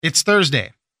It's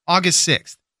Thursday, August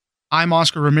 6th. I'm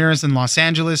Oscar Ramirez in Los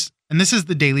Angeles, and this is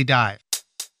the Daily Dive.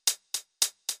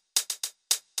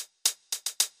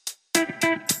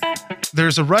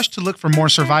 There's a rush to look for more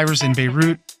survivors in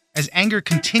Beirut as anger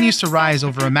continues to rise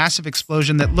over a massive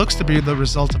explosion that looks to be the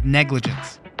result of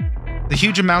negligence. The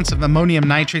huge amounts of ammonium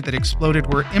nitrate that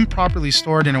exploded were improperly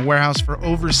stored in a warehouse for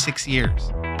over 6 years.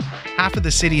 Half of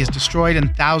the city is destroyed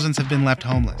and thousands have been left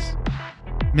homeless.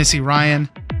 Missy Ryan,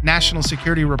 national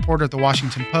security reporter at The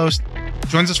Washington Post,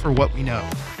 joins us for What We Know.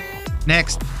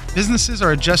 Next, businesses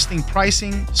are adjusting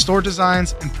pricing, store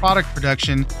designs, and product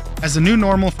production as the new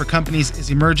normal for companies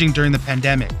is emerging during the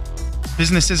pandemic.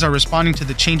 Businesses are responding to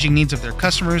the changing needs of their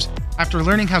customers after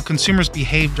learning how consumers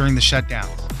behave during the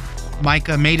shutdowns.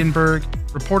 Micah Maidenberg,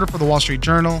 reporter for The Wall Street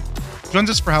Journal, joins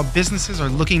us for how businesses are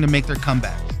looking to make their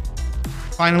comebacks.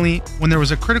 Finally, when there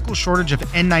was a critical shortage of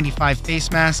N95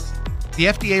 face masks, the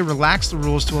FDA relaxed the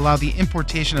rules to allow the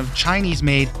importation of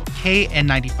Chinese-made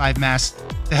KN95 masks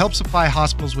to help supply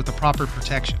hospitals with the proper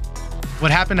protection. What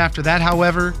happened after that,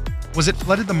 however, was it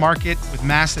flooded the market with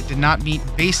masks that did not meet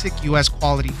basic U.S.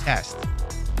 quality tests.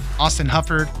 Austin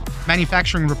Hufford,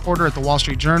 manufacturing reporter at The Wall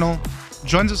Street Journal,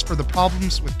 joins us for the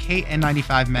problems with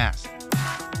KN95 masks.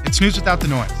 It's news without the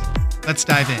noise. Let's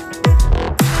dive in.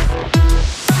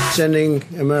 Sending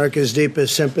America's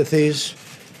deepest sympathies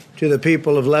to the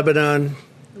people of Lebanon,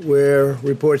 where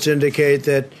reports indicate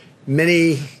that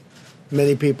many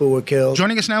people were killed.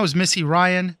 Joining us now is Missy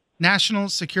Ryan, national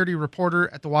security reporter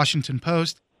at The Washington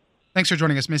Post. Thanks for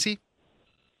joining us, Missy.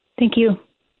 Thank you. I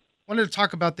wanted to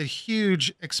talk about the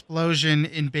huge explosion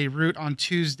in Beirut on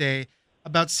Tuesday.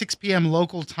 About 6 p.m.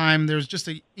 local time, there's just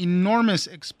an enormous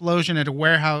explosion at a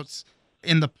warehouse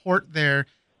in the port there.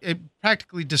 It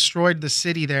practically destroyed the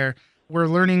city there. We're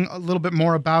learning a little bit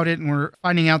more about it, and we're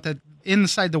finding out that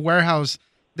inside the warehouse,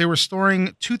 they were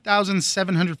storing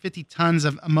 2,750 tons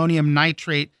of ammonium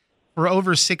nitrate for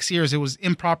over 6 years. It was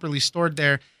improperly stored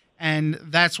there, and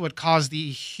that's what caused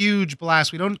the huge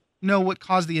blast. We don't know what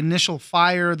caused the initial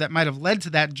fire that might have led to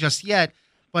that just yet,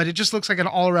 but it just looks like an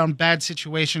all-around bad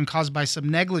situation caused by some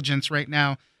negligence right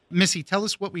now. Missy, tell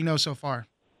us what we know so far.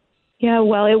 Yeah,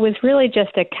 well, it was really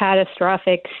just a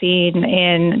catastrophic scene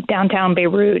in downtown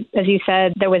Beirut. As you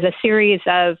said, there was a series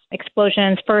of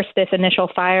explosions. First, this initial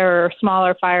fire, or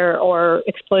smaller fire or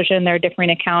explosion, there are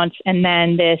different accounts, and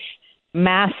then this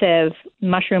massive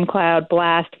mushroom cloud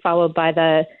blast followed by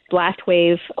the blast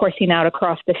wave coursing out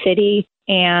across the city.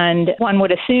 And one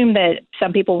would assume that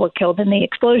some people were killed in the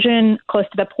explosion close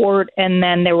to the port, and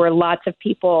then there were lots of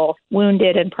people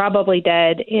wounded and probably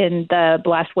dead in the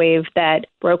blast wave that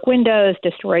broke windows,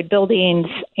 destroyed buildings,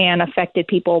 and affected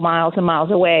people miles and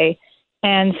miles away.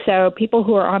 And so people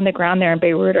who are on the ground there in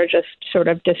Beirut are just sort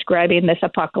of describing this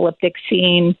apocalyptic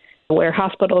scene where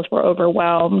hospitals were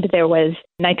overwhelmed. There was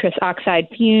nitrous oxide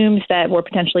fumes that were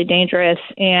potentially dangerous.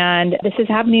 And this is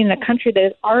happening in a country that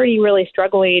is already really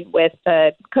struggling with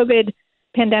the COVID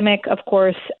pandemic, of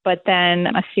course, but then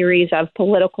a series of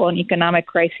political and economic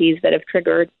crises that have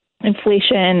triggered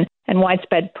inflation and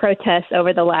widespread protests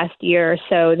over the last year.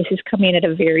 So this is coming at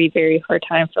a very, very hard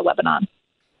time for Lebanon.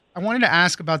 I wanted to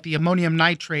ask about the ammonium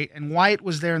nitrate and why it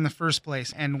was there in the first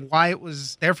place and why it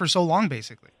was there for so long,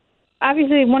 basically.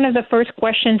 Obviously, one of the first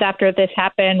questions after this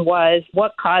happened was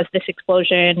what caused this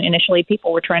explosion. Initially,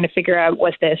 people were trying to figure out,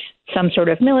 was this some sort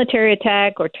of military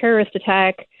attack or terrorist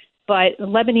attack? But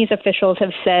Lebanese officials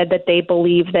have said that they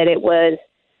believe that it was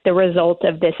the result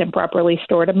of this improperly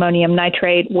stored ammonium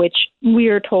nitrate, which we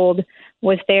are told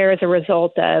was there as a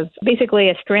result of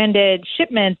basically a stranded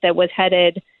shipment that was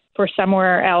headed for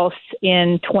somewhere else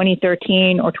in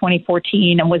 2013 or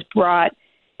 2014 and was brought,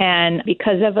 and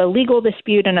because of a legal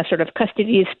dispute and a sort of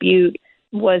custody dispute,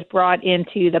 was brought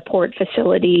into the port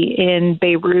facility in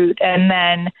Beirut. And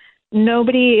then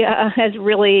nobody has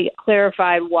really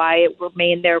clarified why it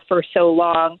remained there for so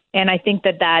long. And I think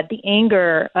that the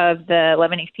anger of the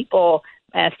Lebanese people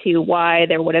as to why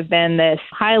there would have been this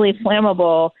highly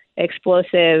flammable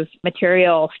explosive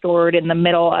material stored in the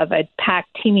middle of a packed,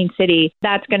 teeming city,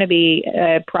 that's going to be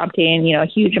prompting, a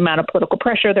huge amount of political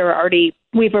pressure.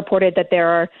 We've reported that there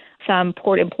are some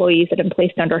port employees that have been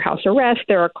placed under house arrest.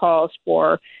 There are calls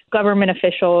for government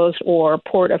officials or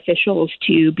port officials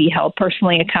to be held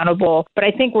personally accountable. But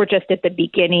I think we're just at the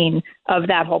beginning of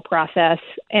that whole process.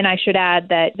 And I should add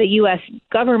that the U.S.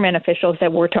 government officials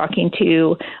that we're talking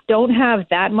to don't have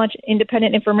that much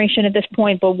independent information at this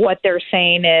point. But what they're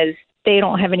saying is they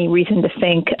don't have any reason to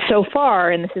think so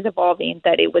far, and this is evolving,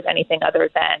 that it was anything other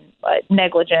than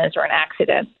negligence or an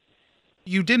accident.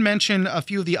 You did mention a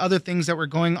few of the other things that were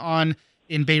going on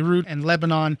in Beirut and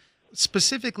Lebanon,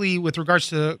 specifically with regards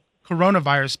to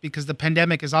coronavirus, because the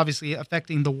pandemic is obviously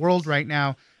affecting the world right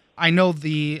now. I know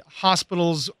the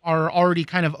hospitals are already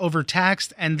kind of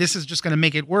overtaxed, and this is just going to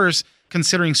make it worse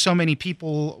considering so many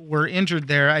people were injured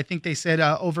there. I think they said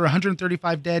over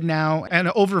 135 dead now and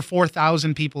over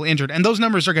 4,000 people injured. And those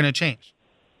numbers are going to change.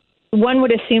 One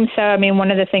would assume so. I mean,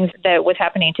 one of the things that was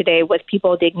happening today was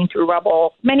people digging through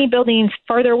rubble. Many buildings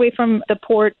farther away from the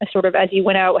port, sort of as you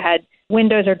went out, had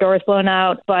windows or doors blown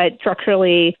out, but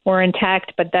structurally were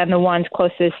intact. But then the ones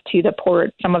closest to the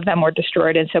port, some of them were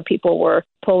destroyed. And so people were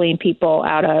pulling people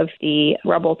out of the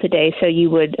rubble today. So you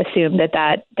would assume that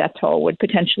that death toll would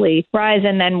potentially rise.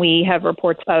 And then we have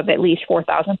reports of at least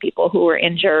 4,000 people who were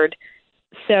injured.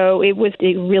 So it was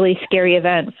a really scary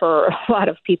event for a lot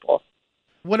of people.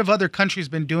 What have other countries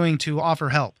been doing to offer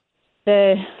help?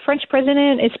 The French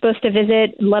president is supposed to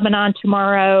visit Lebanon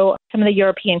tomorrow. Some of the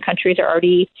European countries are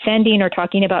already sending or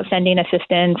talking about sending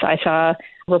assistance. I saw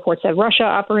reports of Russia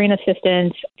offering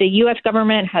assistance. The U.S.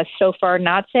 government has so far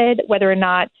not said whether or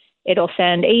not it'll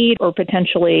send aid or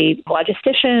potentially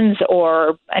logisticians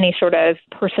or any sort of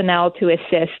personnel to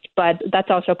assist, but that's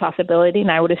also a possibility,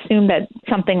 and I would assume that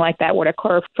something like that would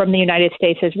occur from the United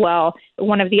States as well.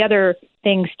 One of the other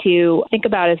things to think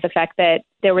about is the fact that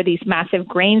there were these massive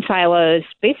grain silos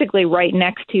basically right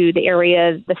next to the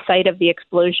area, the site of the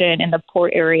explosion in the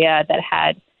port area that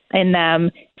had in them.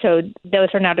 So those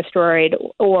are now destroyed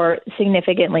or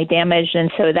significantly damaged. And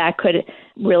so that could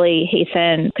really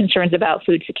hasten concerns about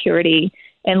food security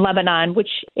in Lebanon, which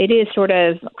it is sort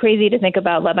of crazy to think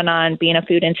about Lebanon being a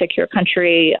food insecure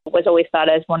country. It was always thought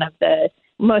as one of the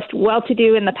most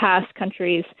well-to-do in the past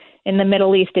countries in the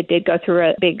Middle East. It did go through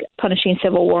a big punishing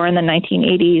civil war in the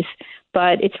 1980s,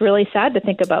 but it's really sad to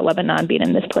think about Lebanon being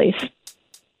in this place.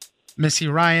 Missy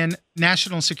Ryan,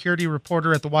 national security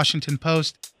reporter at the Washington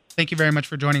Post. Thank you very much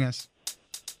for joining us.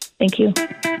 Thank you.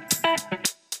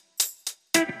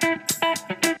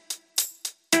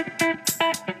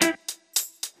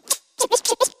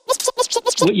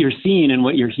 What you're seeing and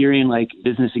what you're hearing like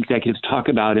business executives talk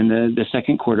about in the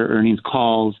second quarter earnings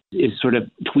calls is sort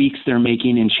of tweaks they're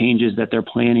making and changes that they're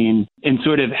planning and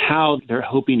sort of how they're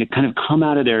hoping to kind of come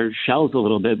out of their shells a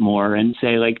little bit more and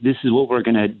say, like, this is what we're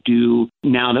going to do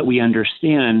now that we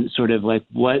understand sort of like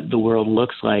what the world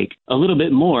looks like a little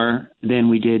bit more than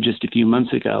we did just a few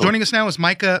months ago. Joining us now is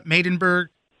Micah Maidenberg,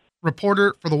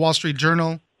 reporter for the Wall Street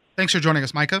Journal. Thanks for joining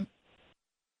us, Micah.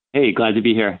 Hey, glad to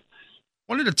be here.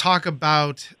 I wanted to talk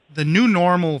about the new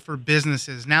normal for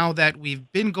businesses now that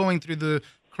we've been going through the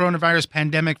coronavirus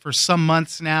pandemic for some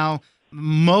months now.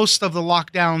 Most of the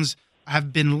lockdowns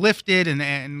have been lifted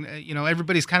and you know,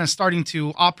 everybody's kind of starting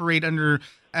to operate under,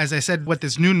 as I said, what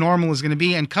this new normal is going to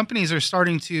be. And companies are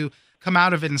starting to come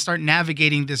out of it and start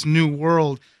navigating this new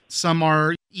world. Some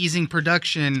are easing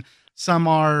production. Some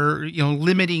are, you know,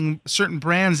 limiting certain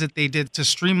brands that they did to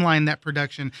streamline that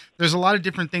production. There's a lot of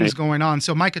different things going on.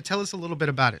 So, Micah, tell us a little bit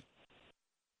about it.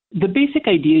 The basic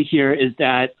idea here is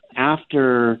that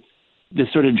after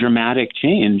this sort of dramatic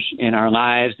change in our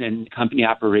lives and company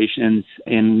operations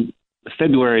in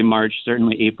February, March,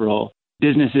 certainly April,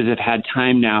 businesses have had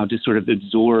time now to sort of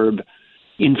absorb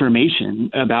information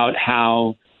about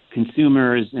how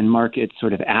consumers and markets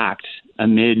sort of act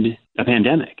amid a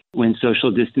pandemic, when social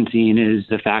distancing is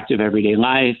a fact of everyday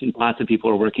life and lots of people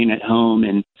are working at home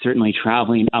and certainly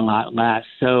traveling a lot less.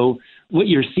 So what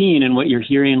you're seeing and what you're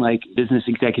hearing like business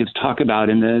executives talk about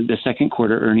in the second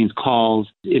quarter earnings calls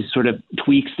is sort of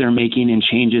tweaks they're making and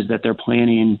changes that they're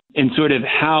planning and sort of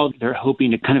how they're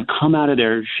hoping to kind of come out of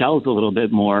their shells a little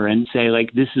bit more and say,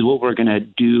 like, this is what we're going to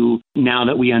do now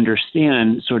that we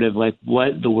understand sort of like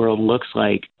what the world looks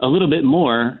like a little bit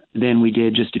more than we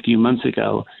did just a few months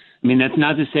ago. I mean, that's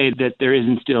not to say that there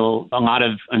isn't still a lot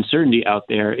of uncertainty out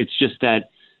there. It's just that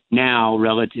now,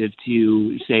 relative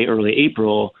to, say, early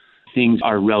April, things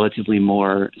are relatively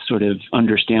more sort of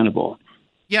understandable.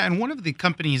 Yeah, and one of the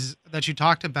companies that you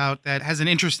talked about that has an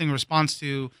interesting response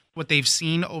to what they've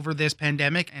seen over this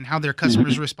pandemic and how their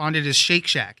customers responded is Shake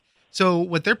Shack. So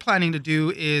what they're planning to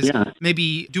do is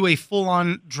maybe do a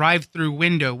full-on drive-through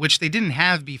window, which they didn't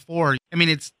have before. I mean,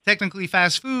 it's technically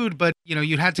fast food, but, you know,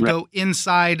 you'd have to go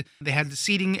inside. They had the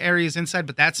seating areas inside,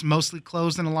 but that's mostly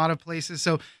closed in a lot of places.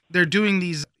 So they're doing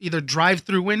these either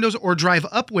drive-through windows or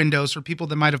drive-up windows for people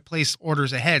that might have placed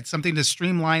orders ahead, something to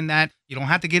streamline that. You don't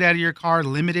have to get out of your car,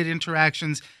 limited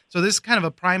interactions. So this is kind of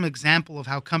a prime example of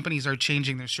how companies are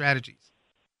changing their strategies.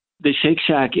 The Shake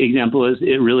Shack example is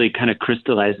it really kind of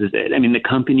crystallizes it. I mean, the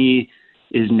company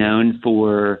is known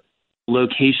for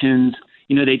locations.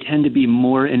 You know, they tend to be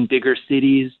more in bigger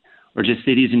cities or just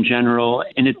cities in general.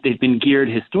 And they've been geared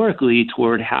historically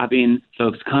toward having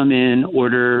folks come in,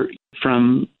 order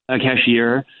from a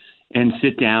cashier and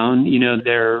sit down.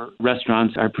 Their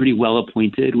restaurants are pretty well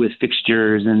appointed with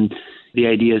fixtures, and the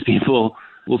idea is people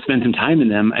will spend some time in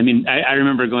them. I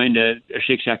remember going to a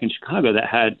Shake Shack in Chicago that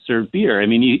had served beer.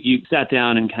 You sat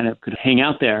down and kind of could hang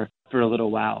out there for a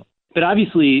little while. But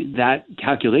obviously that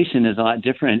calculation is a lot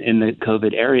different in the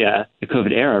COVID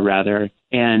era rather.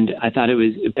 And I thought it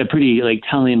was a pretty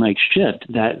telling shift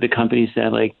that the company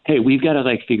said hey, we've got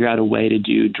to figure out a way to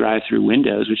do drive-through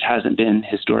windows, which hasn't been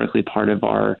historically part of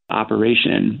our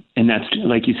operation. And that's,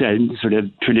 like you said, sort of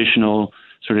traditional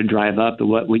sort of drive up,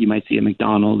 what you might see at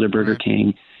McDonald's or Burger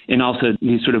King. And also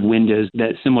these sort of windows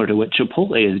that similar to what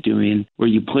Chipotle is doing, where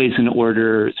you place an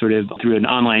order sort of through an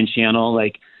online channel,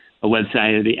 like a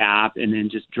website or the app, and then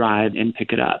just drive and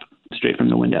pick it up straight from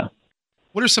the window.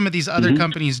 What are some of these other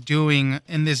companies doing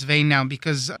in this vein now?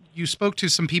 Because you spoke to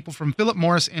some people from Philip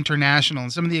Morris International,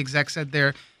 and some of the execs said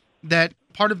there that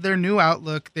part of their new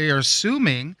outlook, they are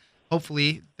assuming,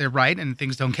 hopefully they're right and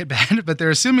things don't get bad, but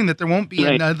they're assuming that there won't be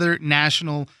another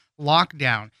national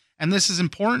lockdown. And this is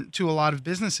important to a lot of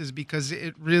businesses because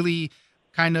it really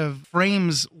kind of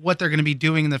frames what they're going to be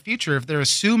doing in the future. If they're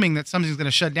assuming that something's going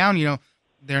to shut down,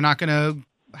 they're not going to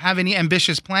have any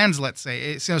ambitious plans, let's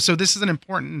say. So this is an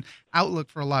important outlook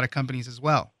for a lot of companies as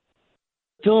well.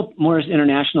 Philip Morris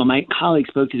International, my colleague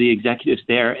spoke to the executives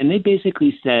there, and they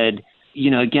basically said,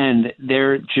 again,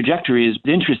 their trajectory is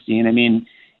interesting.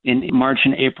 In March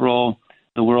and April,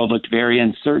 the world looked very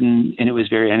uncertain, and it was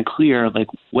very unclear,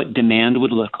 what demand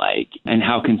would look like and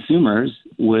how consumers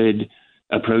would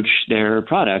approach their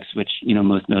products, which,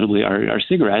 most notably are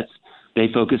cigarettes. They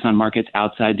focus on markets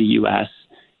outside the U.S.,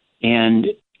 and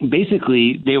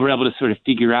basically they were able to sort of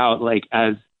figure out,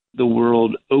 as the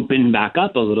world opened back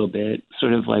up a little bit,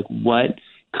 sort of what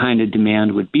kind of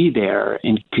demand would be there,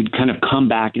 and could kind of come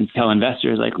back and tell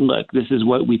investors, look, this is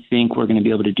what we think we're going to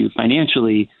be able to do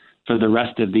financially for the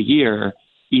rest of the year,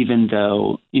 even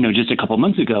though, just a couple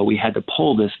months ago, we had to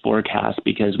pull this forecast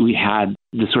because we had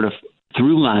the sort of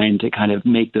through line to kind of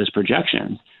make those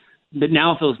projections. But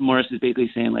now Philip Morris is basically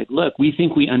saying, look, we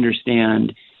think we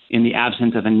understand in the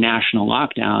absence of a national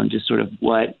lockdown, just sort of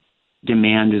what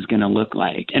demand is going to look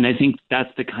like. And I think that's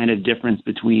the kind of difference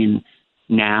between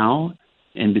now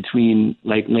and between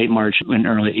late March and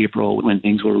early April, when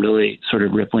things were really sort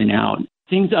of rippling out.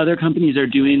 Things other companies are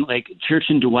doing, like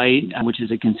Church & Dwight, which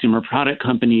is a consumer product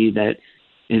company that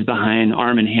is behind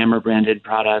Arm & Hammer branded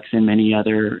products and many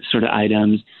other sort of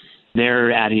items.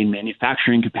 They're adding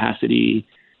manufacturing capacity,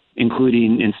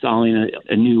 including installing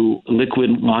a new liquid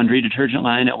laundry detergent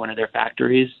line at one of their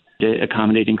factories to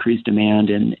accommodate increased demand.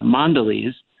 And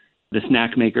Mondelez, the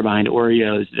snack maker behind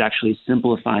Oreos, is actually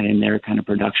simplifying their kind of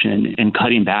production and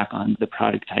cutting back on the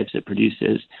product types it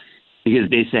produces, because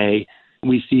they say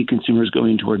we see consumers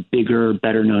going toward bigger,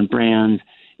 better-known brands,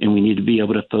 and we need to be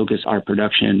able to focus our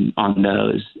production on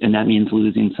those. And that means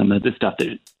losing some of the stuff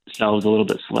that sells a little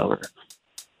bit slower.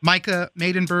 Micah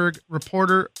Maidenberg,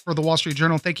 reporter for The Wall Street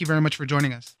Journal, thank you very much for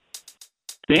joining us.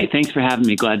 Hey, thanks for having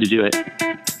me. Glad to do it.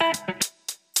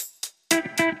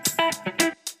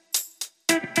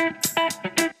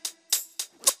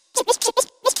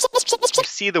 You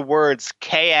see the words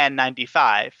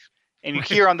KN95 and you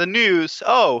hear on the news,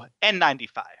 oh,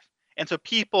 N95. And so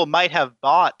people might have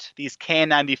bought these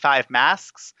KN95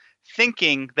 masks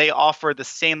thinking they offer the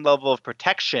same level of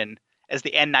protection as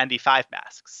the N95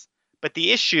 masks. But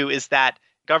the issue is that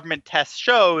government tests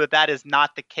show that that is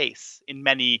not the case in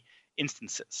many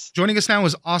instances. Joining us now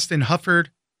is Austin Hufford,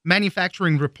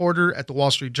 manufacturing reporter at The Wall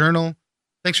Street Journal.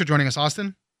 Thanks for joining us,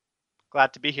 Austin.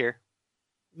 Glad to be here.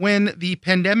 When the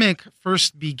pandemic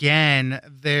first began,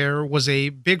 there was a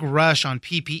big rush on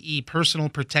PPE, personal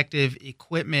protective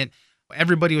equipment.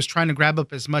 Everybody was trying to grab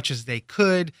up as much as they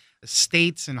could. The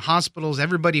states and hospitals,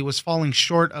 everybody was falling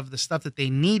short of the stuff that they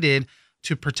needed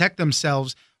to protect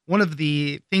themselves. One of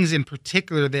the things in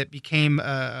particular that became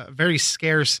a very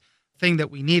scarce thing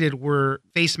that we needed were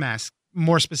face masks,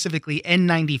 more specifically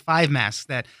N95 masks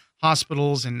that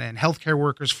hospitals and healthcare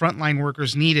workers, frontline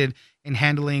workers needed in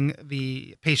handling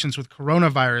the patients with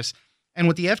coronavirus. And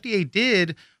what the FDA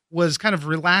did was kind of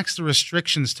relax the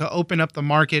restrictions to open up the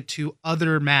market to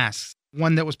other masks.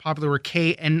 One that was popular were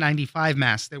KN95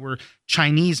 masks that were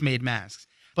Chinese-made masks.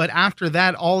 But after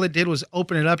that, all it did was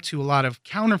open it up to a lot of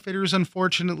counterfeiters,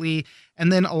 unfortunately,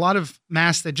 and then a lot of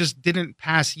masks that just didn't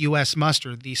pass U.S.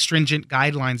 muster, the stringent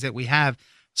guidelines that we have.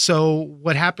 So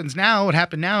what happened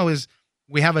now is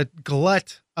we have a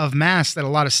glut of masks that a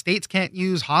lot of states can't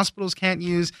use, hospitals can't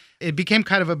use. It became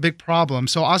kind of a big problem.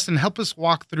 So Austin, help us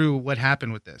walk through what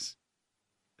happened with this.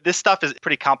 This stuff is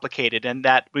pretty complicated in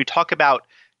that we talk about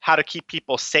how to keep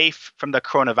people safe from the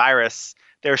coronavirus,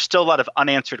 there are still a lot of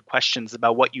unanswered questions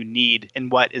about what you need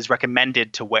and what is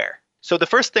recommended to wear. So the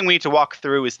first thing we need to walk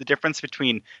through is the difference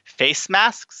between face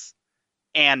masks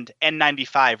and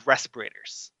N95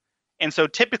 respirators. And so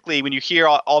typically when you hear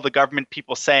all the government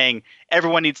people saying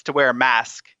everyone needs to wear a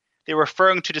mask, they're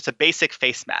referring to just a basic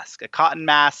face mask, a cotton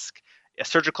mask, a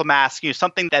surgical mask,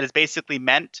 something that is basically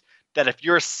meant that if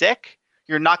you're sick,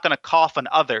 you're not going to cough on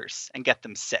others and get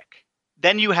them sick.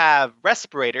 Then you have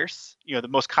respirators. The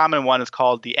most common one is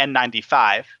called the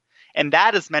N95, and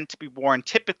that is meant to be worn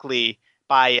typically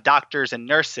by doctors and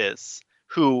nurses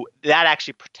who that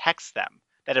actually protects them.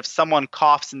 That if someone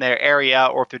coughs in their area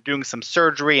or if they're doing some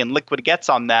surgery and liquid gets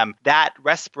on them, that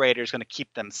respirator is going to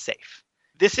keep them safe.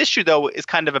 This issue, though, is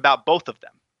kind of about both of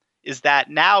them. Is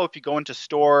that now if you go into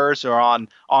stores or on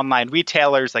online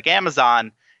retailers like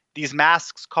Amazon, these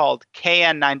masks called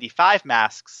KN95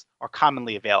 masks are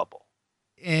commonly available.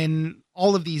 And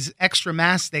all of these extra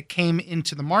masks that came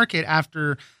into the market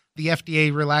after the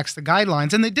FDA relaxed the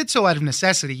guidelines, and they did so out of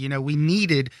necessity. We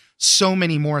needed so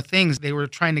many more things. They were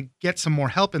trying to get some more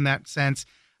help in that sense.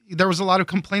 There was a lot of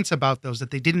complaints about those,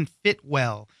 that they didn't fit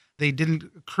well. They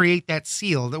didn't create that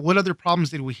seal. What other problems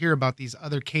did we hear about these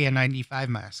other KN95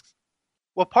 masks?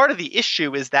 Well, part of the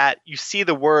issue is that you see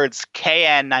the words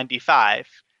KN95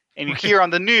 and you hear on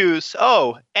the news,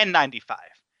 oh, N95.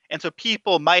 And so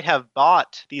people might have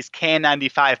bought these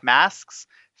KN95 masks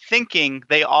thinking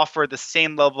they offer the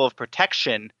same level of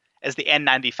protection as the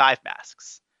N95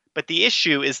 masks. But the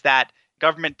issue is that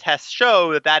government tests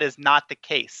show that that is not the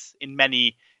case in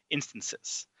many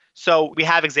instances. So we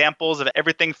have examples of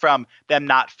everything from them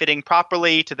not fitting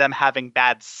properly to them having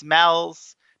bad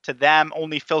smells to them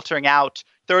only filtering out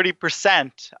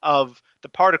 30% of the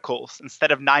particles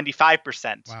instead of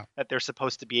 95% that they're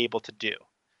supposed to be able to do.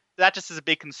 That just is a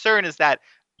big concern, is that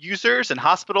users and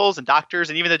hospitals and doctors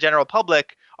and even the general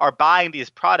public are buying these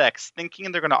products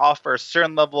thinking they're going to offer a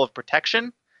certain level of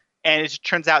protection, and it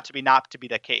turns out to be not to be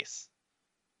the case.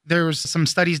 There was some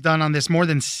studies done on this. More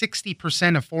than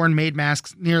 60% of foreign-made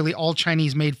masks, nearly all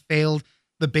Chinese-made, failed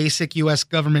the basic U.S.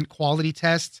 government quality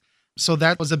tests. So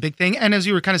that was a big thing. And as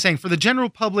you were kind of saying, for the general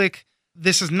public,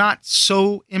 this is not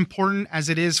so important as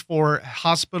it is for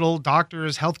hospital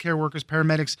doctors, healthcare workers,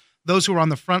 paramedics, those who are on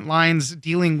the front lines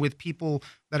dealing with people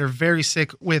that are very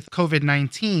sick with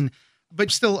COVID-19,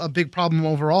 but still a big problem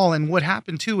overall. And what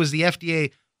happened too was the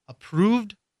FDA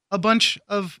approved a bunch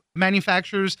of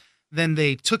manufacturers. Then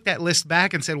they took that list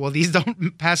back and said, well, these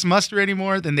don't pass muster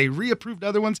anymore. Then they reapproved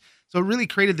other ones. So it really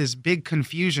created this big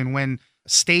confusion when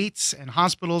states and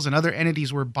hospitals and other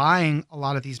entities were buying a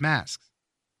lot of these masks.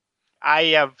 I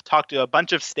have talked to a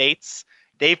bunch of states.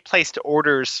 They've placed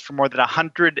orders for more than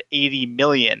 180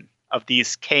 million of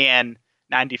these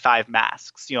KN95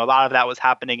 masks. A lot of that was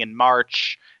happening in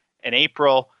March and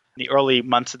April, the early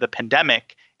months of the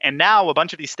pandemic. And now a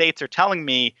bunch of these states are telling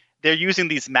me they're using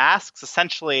these masks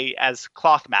essentially as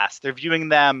cloth masks. They're viewing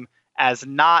them as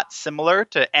not similar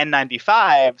to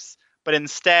N95s, but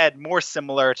instead more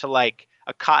similar to like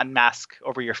a cotton mask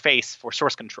over your face for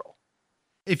source control.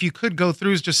 If you could go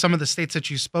through just some of the states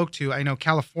that you spoke to, I know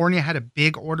California had a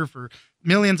big order for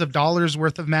millions of dollars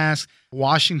worth of masks.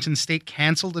 Washington State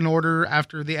canceled an order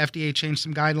after the FDA changed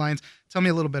some guidelines. Tell me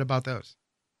a little bit about those.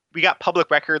 We got public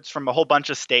records from a whole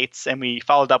bunch of states and we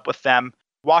followed up with them.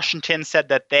 Washington said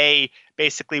that they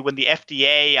basically, when the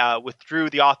FDA withdrew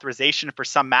the authorization for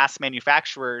some mask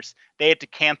manufacturers, they had to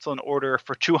cancel an order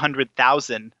for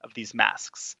 200,000 of these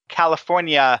masks.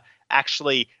 California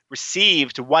actually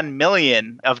received 1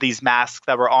 million of these masks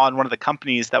that were on one of the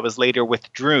companies that was later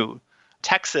withdrew.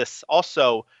 Texas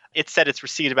also, it said it's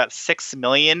received about 6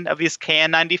 million of these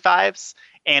KN95s,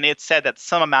 and it said that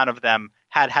some amount of them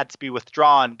had to be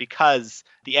withdrawn because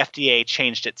the FDA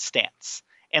changed its stance.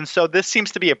 And so this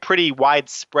seems to be a pretty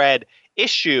widespread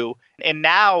issue. And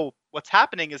now what's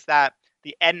happening is that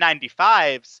the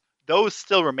N95s, those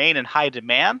still remain in high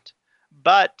demand,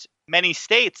 but many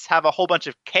states have a whole bunch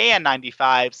of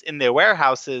KN95s in their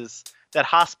warehouses that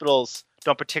hospitals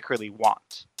don't particularly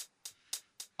want.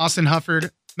 Austin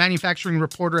Hufford, manufacturing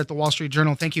reporter at the Wall Street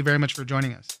Journal. Thank you very much for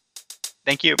joining us.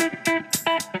 Thank you.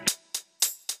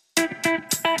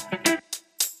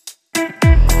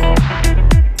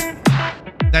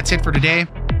 That's it for today.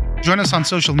 Join us on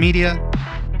social media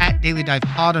at Daily Dive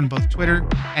Pod on both Twitter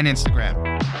and Instagram.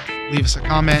 Leave us a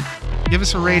comment, give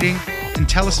us a rating, and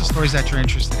tell us the stories that you're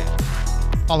interested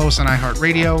in. Follow us on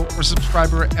iHeartRadio or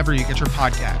subscribe wherever you get your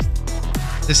podcast.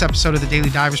 This episode of The Daily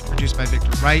Dive is produced by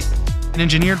Victor Wright and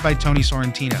engineered by Tony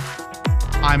Sorrentino.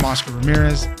 I'm Oscar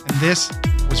Ramirez, and this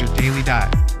was your Daily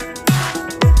Dive.